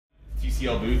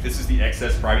TCL booth. This is the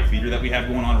XS private theater that we have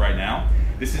going on right now.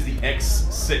 This is the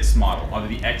X6 model under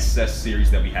the XESS series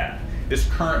that we have. This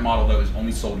current model though is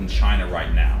only sold in China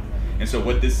right now. And so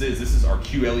what this is our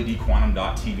QLED quantum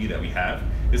dot TV that we have.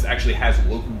 This actually has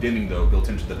local dimming though built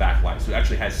into the backlight. So it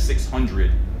actually has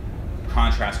 600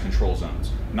 contrast control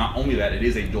zones. Not only that, it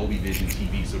is a Dolby Vision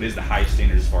TV, so it is the highest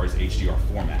standard as far as HDR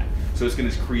format. So it's going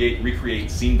to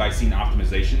recreate scene by scene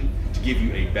optimization to give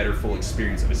you a better full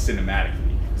experience of a cinematic.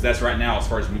 So that's right now, as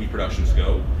far as movie productions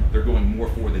go, they're going more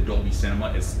for the Dolby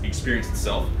Cinema experience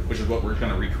itself, which is what we're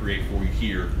going to recreate for you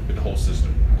here with the whole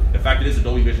system. The fact that it is a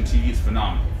Dolby Vision TV is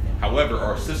phenomenal. However,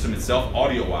 our system itself,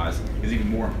 audio-wise, is even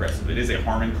more impressive. It is a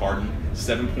Harman Kardon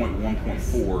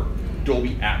 7.1.4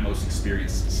 Dolby Atmos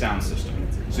experience sound system.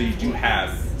 So you do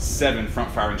have 7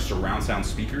 front-firing surround sound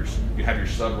speakers. You have your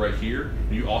sub right here,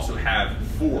 and you also have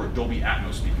 4 Dolby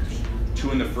Atmos speakers.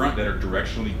 2 in the front that are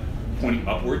directionally pointing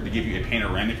upward to give you a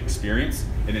panoramic experience,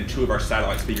 and then 2 of our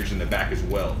satellite speakers in the back as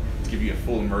well to give you a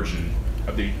full immersion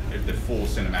of the full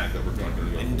cinematic that we're going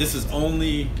through. And this is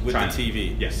only with China. the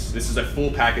TV? Yes, this is a full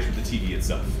package with the TV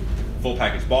itself. Full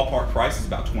package. Ballpark price is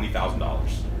about $20,000. That's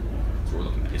what we're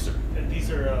looking at. Yes, sir. And these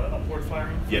are upward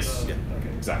firing? Yes, yeah. Okay.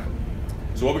 Exactly.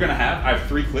 So what we're gonna have, I have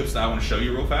 3 clips that I wanna show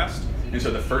you real fast. And so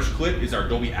the first clip is our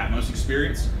Dolby Atmos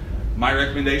experience. My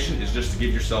recommendation is just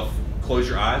to close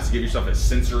your eyes, to give yourself a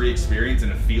sensory experience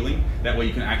and a feeling. That way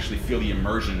you can actually feel the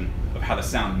immersion of how the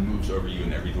sound moves over you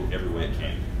in every way it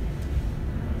can.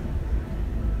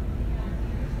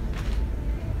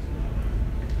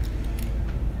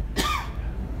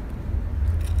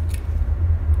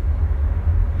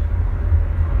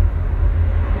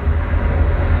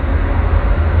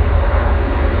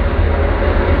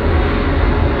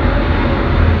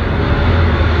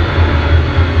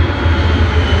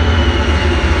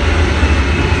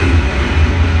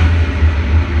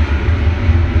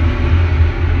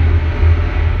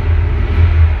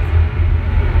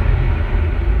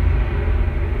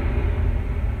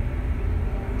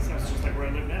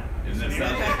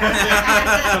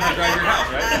 Someone drive your house,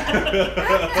 right?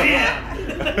 Damn.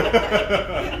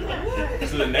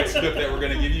 So the next clip that we're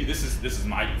going to give you, this is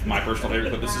my personal favorite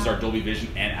clip. This is our Dolby Vision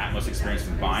and Atmos experience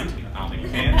combined. I don't think you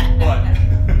can, but.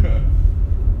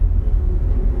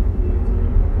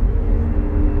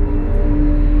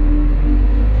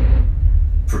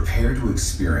 Prepare to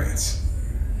experience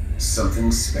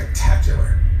something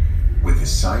spectacular with the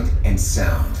sight and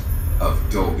sound of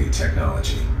Dolby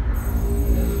technology.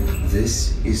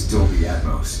 This is Dolby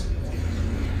Atmos.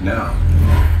 Now,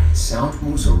 sound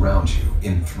moves around you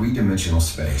in 3-dimensional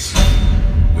space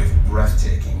with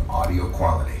breathtaking audio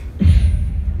quality.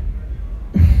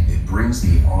 It brings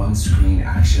the on-screen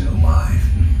action alive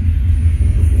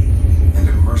and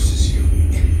immerses you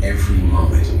in every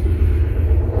moment.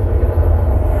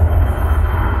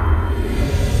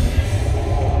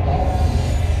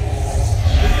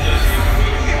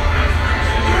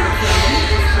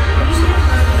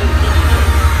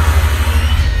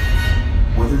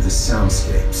 Whether the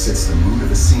soundscape sets the mood of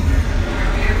the scene,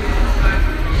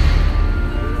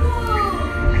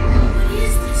 What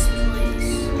is this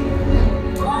place?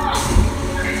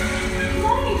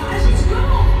 Let's go!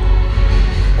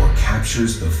 or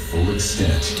captures the full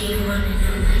extent Do you want to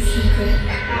know my secret?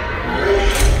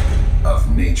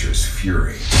 of nature's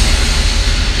fury.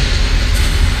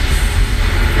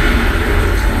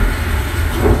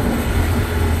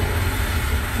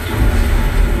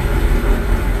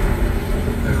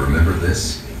 And remember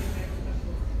this?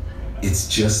 It's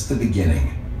just the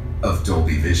beginning of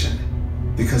Dolby Vision,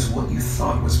 because what you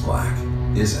thought was black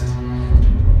isn't.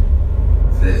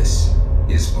 This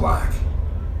is black.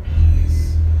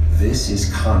 This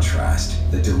is contrast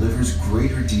that delivers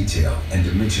greater detail and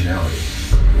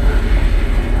dimensionality.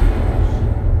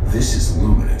 This is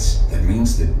luminance that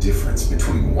means the difference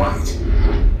between white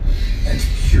and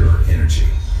pure energy.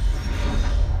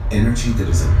 Energy that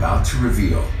is about to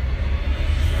reveal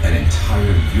an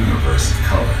entire universe of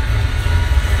color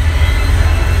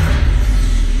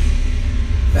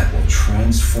that will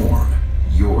transform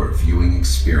your viewing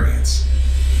experience.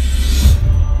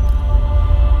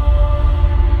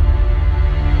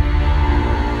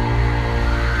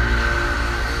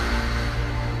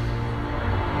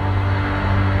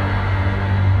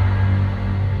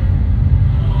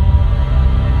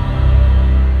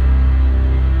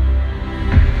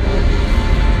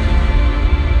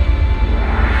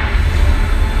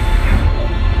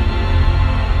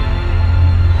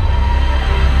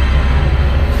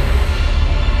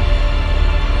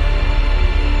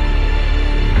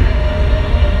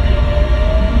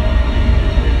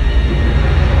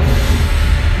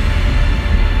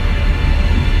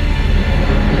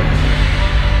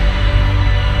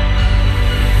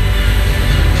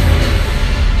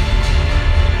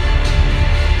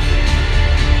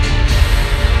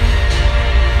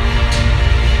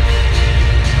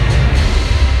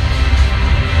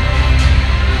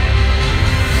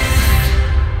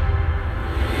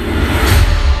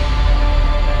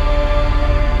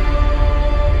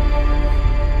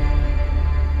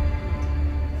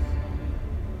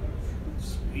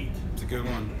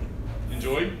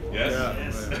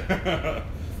 Yes.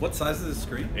 What size is the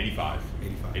screen? 85.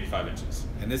 85. 85 inches.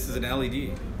 And this is an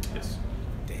LED. Yes.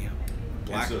 Damn.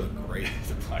 Black So, look great.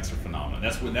 The blacks are phenomenal.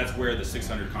 That's where the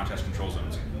 600 contrast control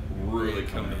zones really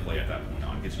come into play at that point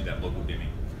on. Gives you that local dimming.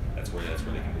 That's where they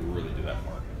can really do that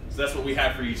part. So that's what we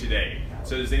have for you today.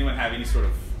 So does anyone have any sort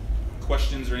of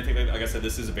questions or anything like that? Like I said,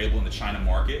 this is available in the China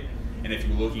market. And if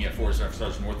you're looking at as far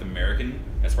as North American,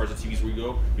 as far as the TVs we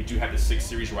go, we do have the 6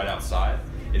 series right outside.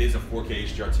 It is a 4K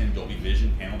HDR10 Dolby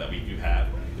Vision panel that we do have.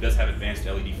 It does have advanced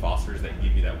LED phosphors that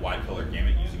give you that wide color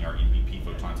gamut using our MVP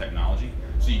photon technology.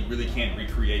 So you really can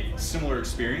recreate similar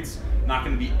experience. Not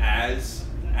going to be as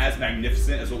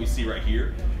magnificent as what we see right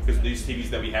here, because these TVs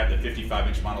that we have, the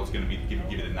 55-inch model is going to be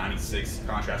give you the 96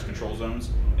 contrast control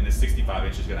zones, and the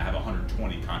 65-inch is going to have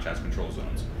 120 contrast control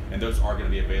zones. And those are going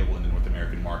to be available in the North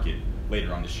American market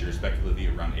later on this year, speculatively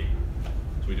around April.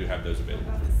 So we do have those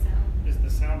available. Is the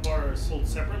soundbar sold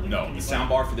separately? No, the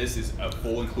soundbar for this is a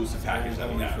full inclusive package that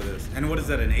we Only have. for this. And what is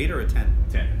that, an 8 or a 10?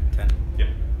 10. 10. Yep.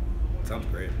 Sounds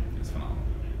great. It's phenomenal.